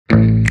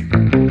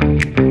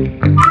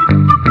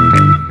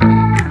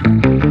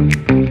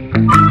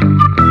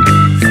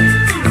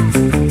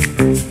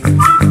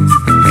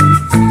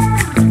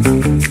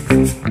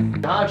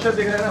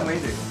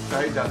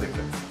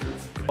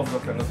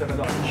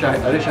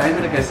दिखाई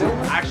जरा कैसे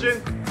एक्शन।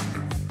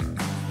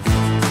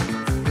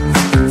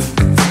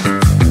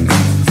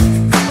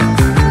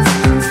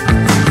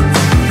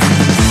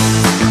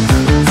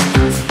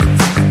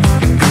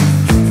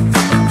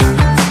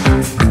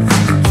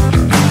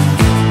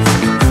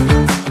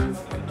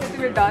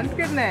 डांस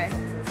करना है,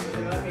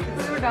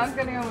 तो डांस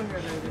करने का मन कर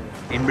रहा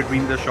है। In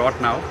between the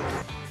shot now,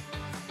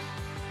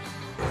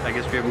 I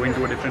guess we are going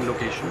to a different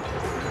location.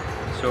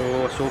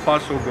 So far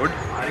so good.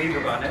 हमारी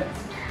दुकान है,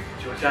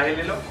 जो चाहे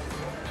ले लो।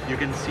 You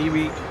can see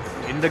me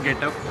in the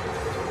getup,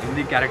 in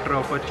the character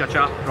of a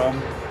Chacha from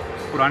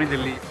पुरानी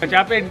दिल्ली।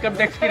 चचा पे income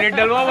tax की रेट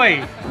डलवा भाई।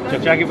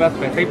 चचा के पास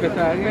पैसा ही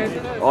पैसा आ गया।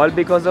 All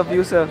because of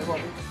you, sir.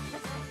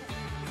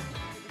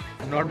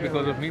 Not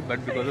because of me, but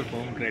because of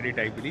home credit,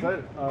 I believe.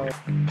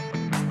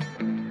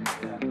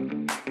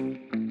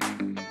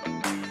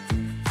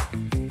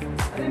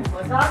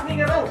 मजाक नहीं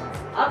कर रहा हूँ,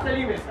 आप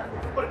चलिए मेरे साथ।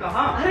 पर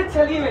कहाँ? अरे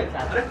चलिए मेरे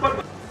साथ। अरे पर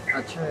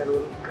अच्छा है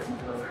रोल,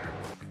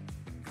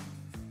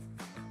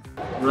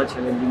 थोड़ा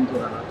चैलेंजिंग तो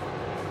रहा,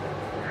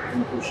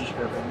 हम कोशिश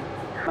कर रहे हैं।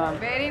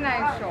 Very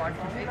nice shot.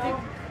 I think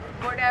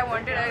what I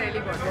wanted, I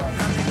really got it.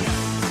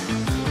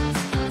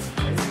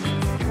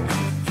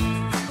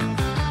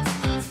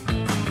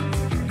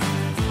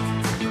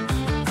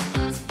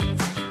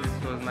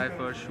 This was my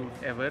first shoot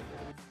ever.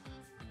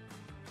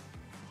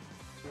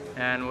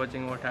 And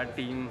watching what our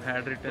team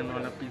had written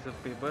on a piece of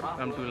paper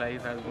come to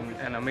life has been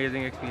an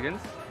amazing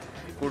experience.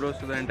 Kudos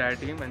to the entire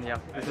team, and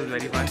yeah, this was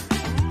very fun.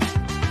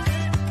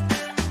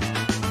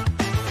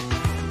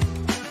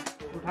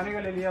 उठाने का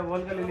ले लिया,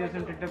 wall का ले लिया,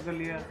 TikTok कर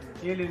लिया,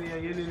 ये ले लिया,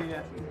 ये ले लिया,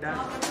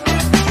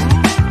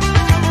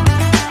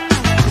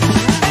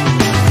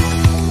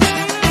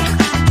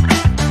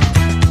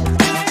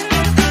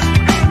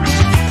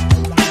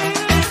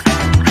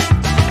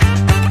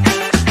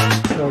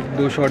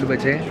 दो शॉट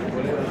बचे,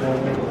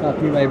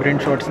 काफ़ी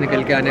वाइब्रेंट शॉट्स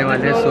निकल के आने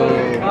वाले हैं, so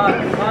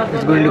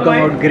it's going to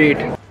come out great.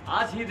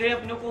 आज ही दे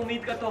अपनों को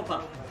उम्मीद का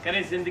तोहफा,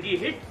 करें जिंदगी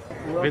hit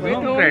with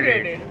home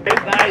credit.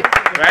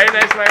 Very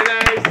nice, very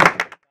nice.